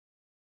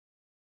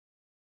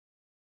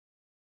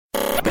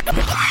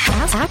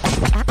AskPat.com.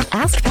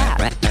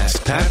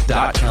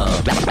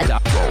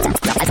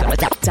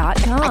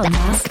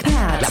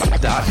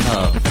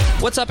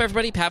 What's up,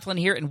 everybody? Pat Flynn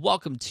here, and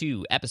welcome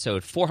to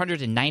episode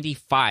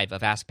 495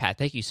 of Ask Pat.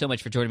 Thank you so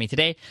much for joining me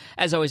today.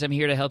 As always, I'm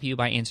here to help you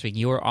by answering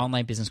your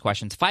online business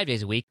questions 5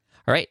 days a week.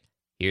 All right,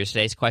 here's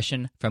today's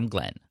question from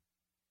Glenn.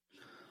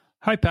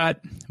 Hi,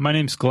 Pat. My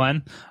name's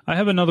Glenn. I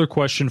have another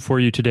question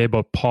for you today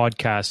about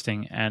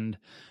podcasting and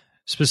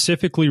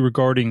specifically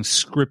regarding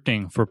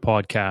scripting for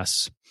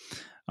podcasts.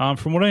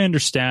 From what I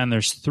understand,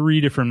 there's 3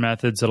 different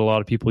methods that a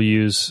lot of people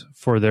use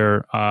for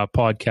their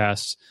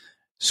podcasts: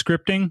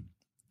 scripting,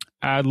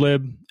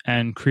 ad-lib,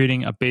 and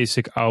creating a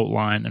basic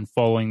outline and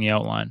following the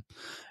outline.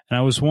 And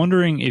I was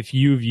wondering if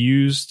you've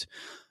used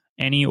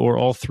any or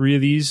all 3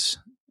 of these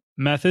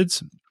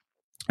methods,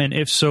 and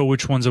if so,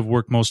 which ones have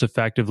worked most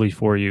effectively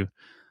for you.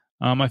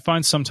 I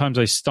find sometimes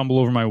I stumble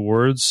over my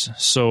words,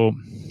 so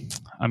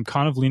I'm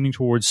kind of leaning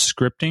towards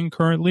scripting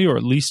currently, or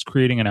at least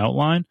creating an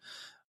outline.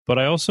 But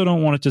I also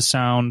don't want it to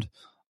sound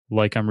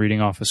like I'm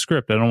reading off a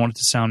script. I don't want it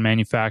to sound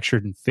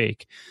manufactured and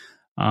fake.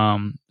 So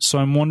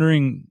I'm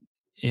wondering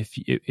if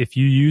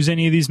you use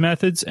any of these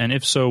methods, and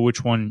if so,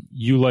 which one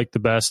you like the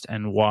best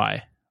and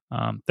why.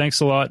 Thanks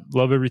a lot.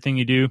 Love everything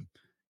you do.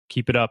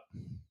 Keep it up.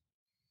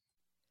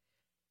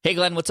 Hey,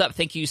 Glenn, what's up?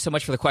 Thank you so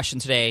much for the question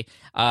today.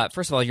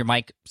 First of all, your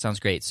mic sounds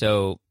great.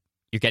 So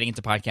you're getting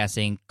into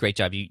podcasting. Great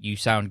job. You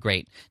sound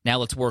great. Now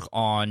let's work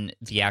on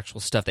the actual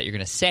stuff that you're going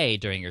to say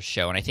during your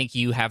show. And I think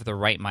you have the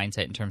right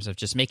mindset in terms of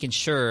just making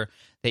sure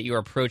that you're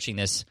approaching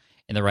this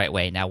in the right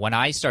way. Now, when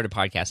I started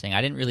podcasting,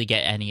 I didn't really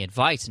get any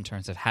advice in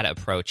terms of how to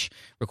approach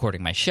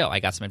recording my show.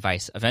 I got some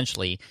advice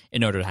eventually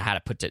in order to how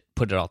to put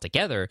it all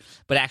together,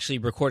 but actually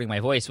recording my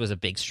voice was a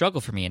big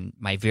struggle for me. And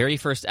my very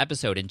first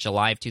episode in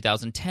July of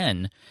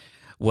 2010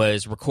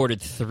 was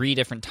recorded 3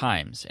 different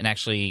times, and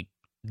actually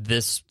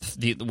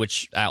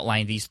which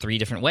outlined these 3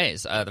 different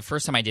ways. The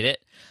first time I did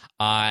it,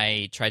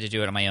 I tried to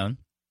do it on my own,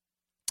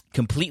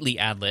 completely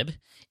ad-lib,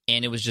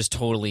 and it was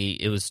totally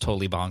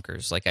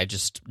bonkers. Like, I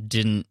just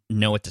didn't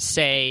know what to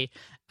say.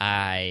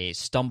 I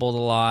stumbled a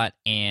lot,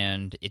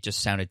 and it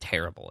just sounded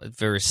terrible.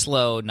 Very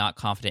slow, not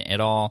confident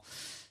at all.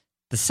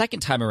 The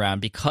second time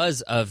around,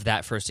 because of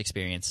that first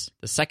experience,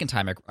 the second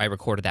time I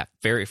recorded that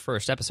very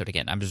first episode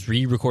again. I'm just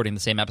re-recording the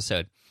same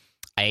episode.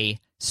 I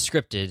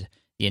scripted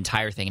the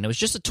entire thing, and it was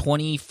just a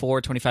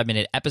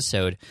 25-minute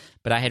episode,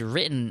 but I had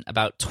written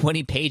about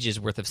 20 pages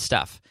worth of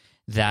stuff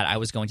that I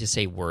was going to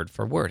say word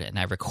for word, and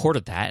I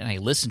recorded that, and I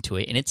listened to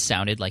it, and it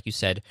sounded, like you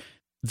said,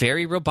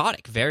 very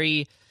robotic,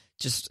 very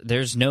just,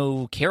 there's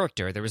no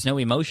character, there was no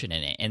emotion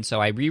in it. And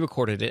so I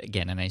re-recorded it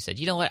again, and I said,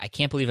 you know what, I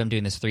can't believe I'm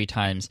doing this 3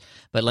 times,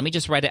 but let me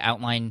just write an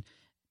outline,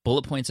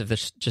 bullet points of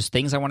this, just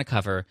things I want to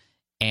cover,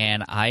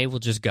 and I will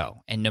just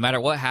go. And no matter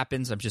what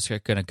happens, I'm just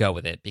going to go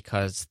with it,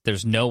 because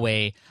there's no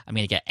way I'm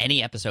going to get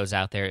any episodes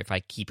out there if I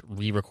keep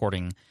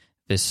re-recording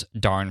this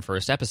darn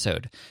first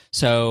episode.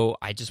 So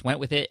I just went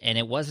with it, and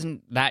it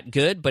wasn't that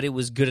good, but it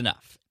was good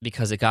enough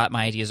because it got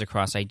my ideas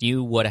across. I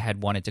knew what I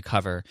had wanted to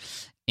cover,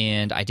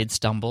 and I did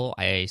stumble.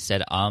 I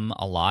said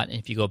a lot. And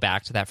if you go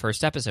back to that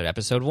first episode,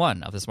 episode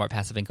 1 of the Smart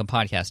Passive Income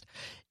podcast,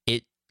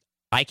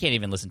 I can't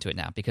even listen to it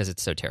now because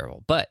it's so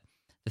terrible. But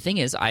the thing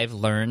is, I've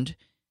learned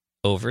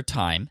over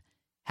time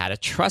how to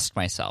trust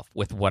myself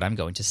with what I'm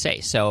going to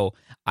say. So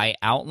I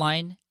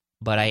outline,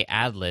 but I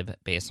ad-lib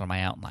based on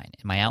my outline.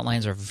 And my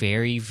outlines are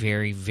very,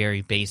 very,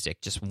 very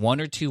basic. Just 1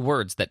 or 2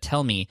 words that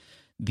tell me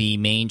the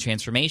main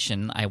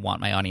transformation I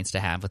want my audience to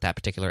have with that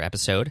particular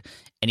episode,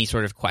 any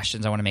sort of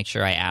questions I want to make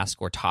sure I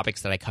ask, or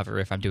topics that I cover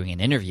if I'm doing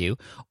an interview,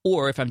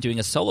 or if I'm doing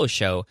a solo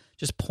show,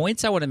 just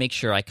points I want to make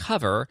sure I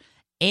cover,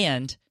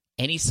 and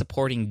any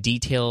supporting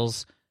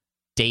details,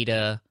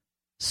 data,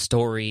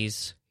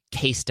 stories,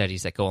 case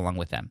studies that go along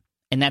with them.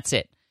 And that's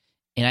it.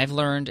 And I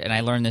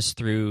learned this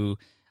through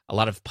a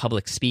lot of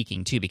public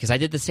speaking too, because I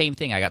did the same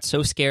thing. I got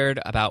so scared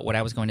about what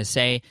I was going to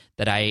say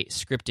that I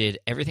scripted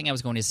everything I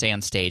was going to say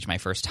on stage, my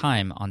first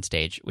time on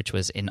stage, which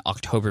was in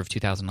October of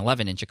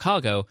 2011 in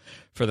Chicago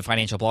for the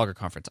Financial Blogger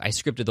Conference. I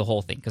scripted the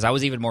whole thing because I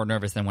was even more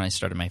nervous than when I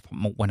started my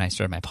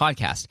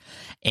podcast.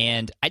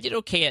 And I did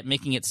okay at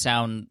making it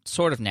sound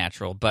sort of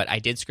natural, but I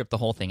did script the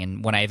whole thing.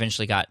 And when I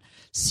eventually got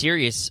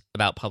serious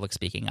about public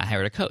speaking, I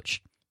hired a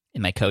coach.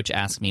 And my coach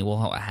asked me,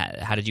 well,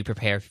 how did you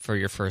prepare for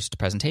your first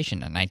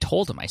presentation? And I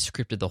told him I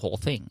scripted the whole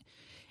thing.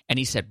 And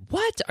he said,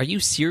 what? Are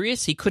you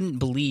serious? He couldn't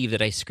believe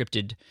that I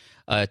scripted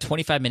a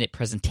 25-minute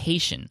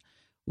presentation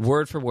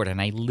word for word. And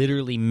I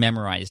literally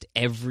memorized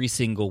every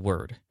single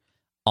word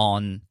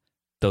on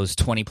those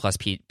 20-plus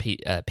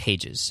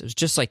pages. It was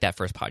just like that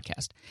first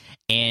podcast.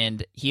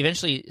 And he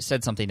eventually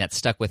said something that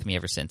stuck with me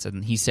ever since.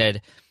 And he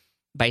said,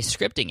 by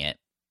scripting it,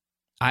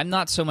 I'm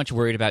not so much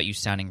worried about you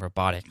sounding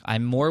robotic.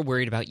 I'm more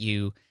worried about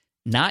you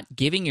not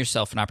giving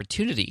yourself an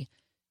opportunity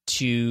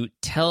to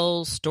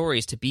tell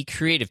stories, to be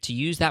creative, to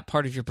use that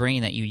part of your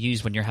brain that you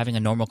use when you're having a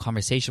normal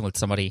conversation with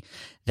somebody,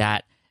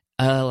 that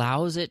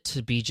allows it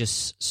to be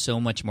just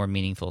so much more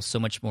meaningful, so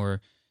much more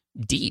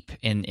deep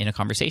in a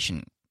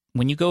conversation.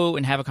 when you go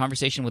and have a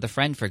conversation with a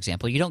friend, for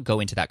example, you don't go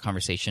into that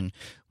conversation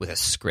with a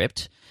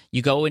script.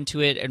 You go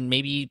into it and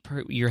maybe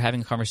you're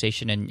having a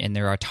conversation and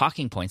there are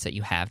talking points that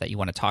you have that you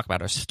want to talk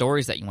about or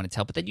stories that you want to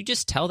tell, but then you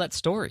just tell that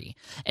story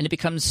and it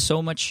becomes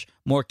so much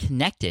more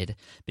connected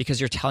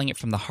because you're telling it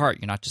from the heart.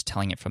 You're not just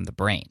telling it from the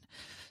brain.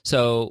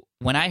 So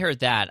when I heard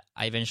that,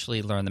 I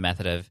eventually learned the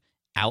method of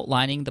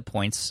outlining the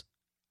points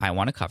I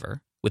want to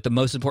cover, with the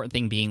most important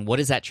thing being, what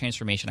is that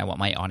transformation I want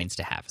my audience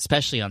to have,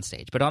 especially on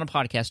stage, but on a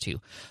podcast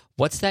too.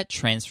 What's that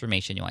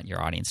transformation you want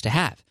your audience to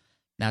have?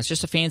 Now, it's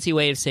just a fancy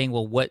way of saying,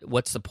 well,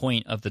 what's the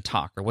point of the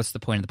talk or what's the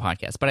point of the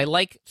podcast? But I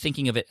like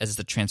thinking of it as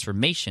the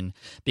transformation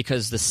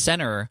because the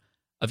center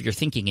of your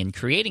thinking in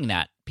creating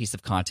that piece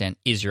of content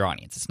is your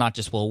audience. It's not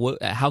just, well,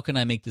 how can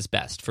I make this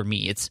best for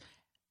me? It's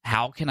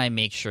how can I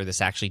make sure this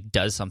actually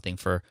does something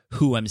for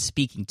who I'm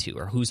speaking to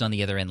or who's on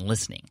the other end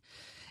listening?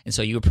 And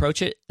so you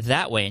approach it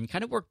that way and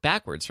kind of work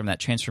backwards from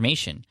that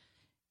transformation,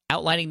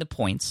 outlining the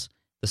points,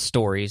 the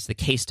stories, the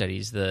case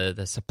studies, the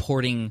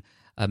supporting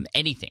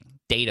anything,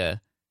 data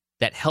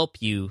that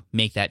help you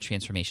make that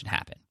transformation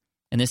happen.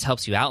 And this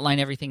helps you outline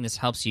everything. This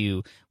helps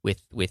you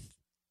with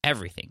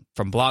everything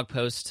from blog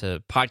posts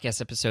to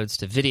podcast episodes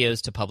to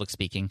videos to public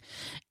speaking.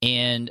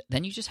 And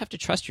then you just have to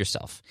trust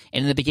yourself.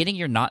 And in the beginning,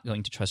 you're not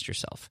going to trust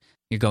yourself.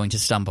 You're going to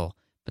stumble.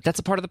 But that's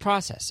a part of the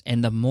process.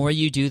 And the more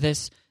you do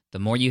this, the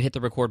more you hit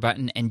the record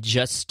button and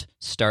just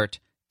start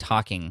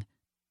talking,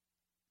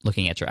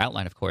 looking at your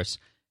outline, of course,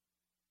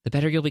 the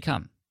better you'll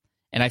become.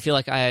 And I feel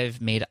like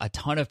I've made a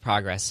ton of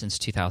progress since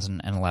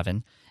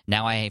 2011.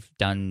 Now I've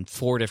done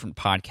 4 different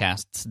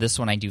podcasts. This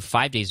one I do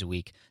 5 days a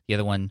week. The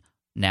other one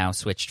now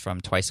switched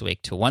from twice a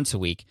week to once a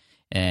week.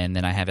 And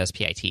then I have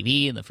SPI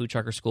TV and the Food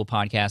Trucker School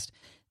podcast.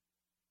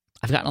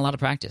 I've gotten a lot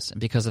of practice.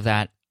 And because of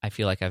that, I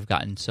feel like I've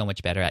gotten so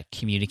much better at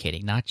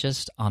communicating, not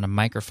just on a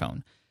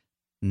microphone,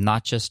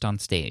 not just on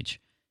stage,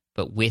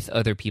 but with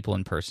other people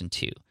in person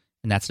too.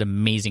 And that's an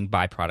amazing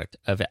byproduct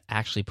of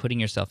actually putting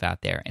yourself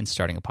out there and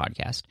starting a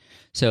podcast.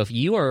 So if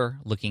you are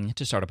looking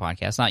to start a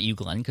podcast, not you,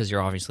 Glenn, because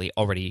you're obviously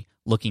already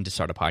looking to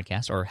start a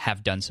podcast or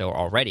have done so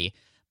already,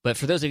 but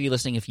for those of you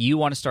listening, if you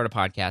want to start a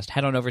podcast,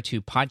 head on over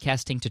to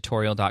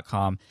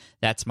podcastingtutorial.com.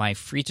 That's my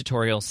free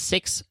tutorial,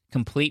 6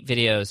 complete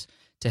videos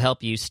to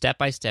help you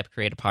step-by-step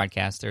create a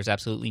podcast. There's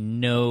absolutely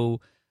no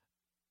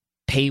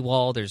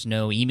paywall. There's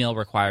no email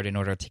required in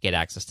order to get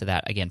access to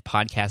that. Again,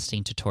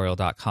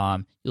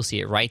 podcastingtutorial.com. You'll see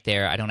it right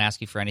there. I don't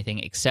ask you for anything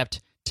except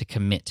to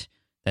commit.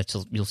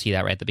 You'll see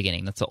that right at the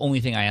beginning. That's the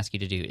only thing I ask you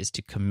to do is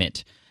to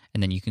commit,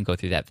 and then you can go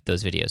through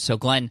those videos. So,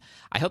 Glenn,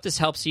 I hope this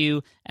helps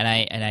you. And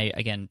I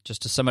again,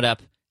 just to sum it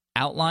up,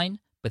 outline,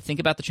 but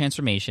think about the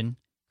transformation.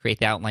 Create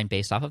the outline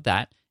based off of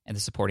that and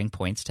the supporting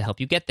points to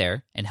help you get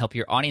there and help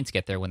your audience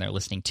get there when they're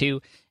listening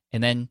too.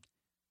 And then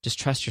just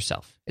trust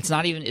yourself. It's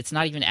not even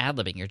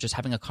ad-libbing. You're just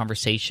having a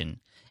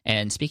conversation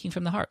and speaking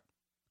from the heart.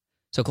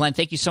 So, Glenn,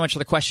 thank you so much for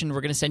the question.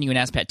 We're going to send you an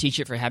Ask Pat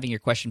T-shirt for having your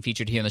question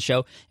featured here on the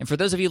show. And for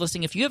those of you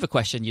listening, if you have a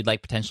question you'd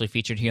like potentially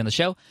featured here on the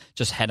show,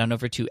 just head on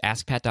over to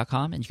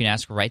askpat.com and you can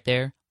ask right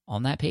there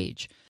on that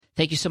page.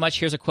 Thank you so much.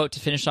 Here's a quote to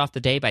finish off the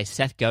day by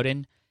Seth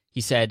Godin.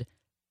 He said,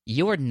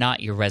 "You are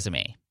not your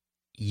resume.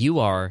 You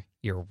are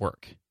your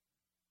work."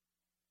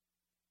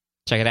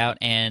 Check it out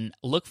and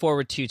look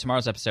forward to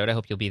tomorrow's episode. I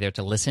hope you'll be there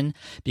to listen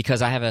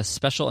because I have a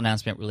special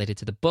announcement related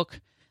to the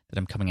book that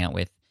I'm coming out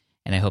with,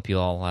 and I hope you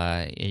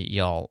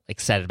all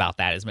excited about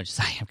that as much as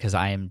I am because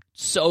I am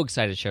so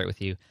excited to share it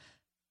with you.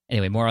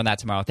 Anyway, more on that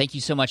tomorrow. Thank you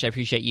so much. I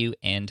appreciate you,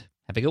 and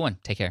have a good one.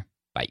 Take care.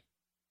 Bye.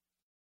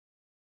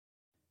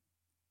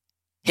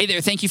 Hey there,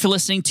 thank you for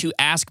listening to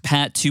Ask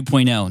Pat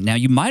 2.0. Now,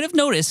 you might have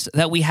noticed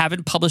that we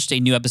haven't published a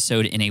new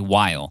episode in a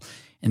while.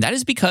 And that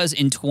is because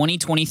in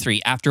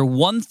 2023, after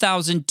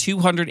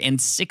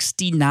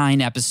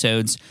 1,269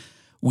 episodes,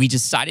 we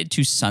decided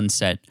to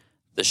sunset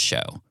the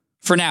show.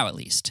 For now, at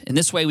least. In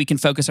this way, we can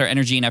focus our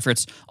energy and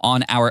efforts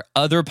on our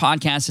other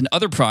podcasts and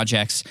other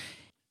projects.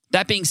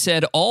 That being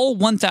said, all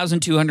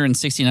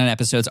 1,269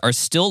 episodes are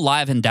still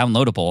live and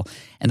downloadable,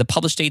 and the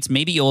published dates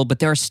may be old, but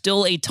there are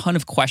still a ton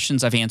of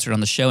questions I've answered on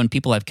the show and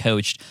people I've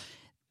coached.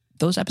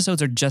 Those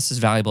episodes are just as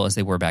valuable as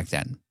they were back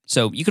then.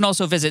 So you can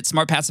also visit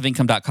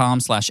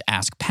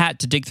smartpassiveincome.com/askpat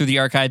to dig through the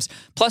archives.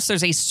 Plus,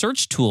 there's a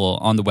search tool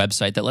on the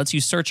website that lets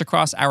you search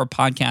across our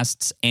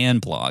podcasts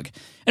and blog.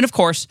 And of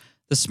course,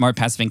 the Smart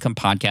Passive Income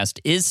podcast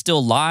is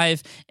still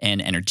live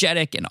and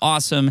energetic and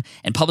awesome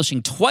and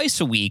publishing twice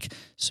a week.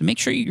 So make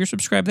sure you're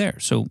subscribed there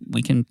so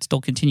we can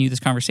still continue this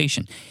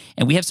conversation.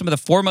 And we have some of the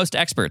foremost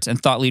experts and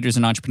thought leaders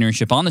in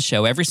entrepreneurship on the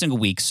show every single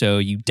week, so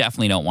you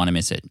definitely don't want to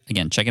miss it.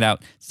 Again, check it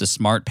out. It's the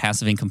Smart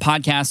Passive Income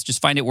podcast.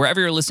 Just find it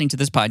wherever you're listening to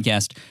this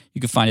podcast.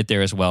 You can find it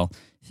there as well.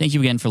 Thank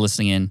you again for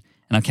listening in,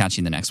 and I'll catch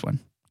you in the next one.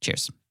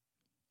 Cheers.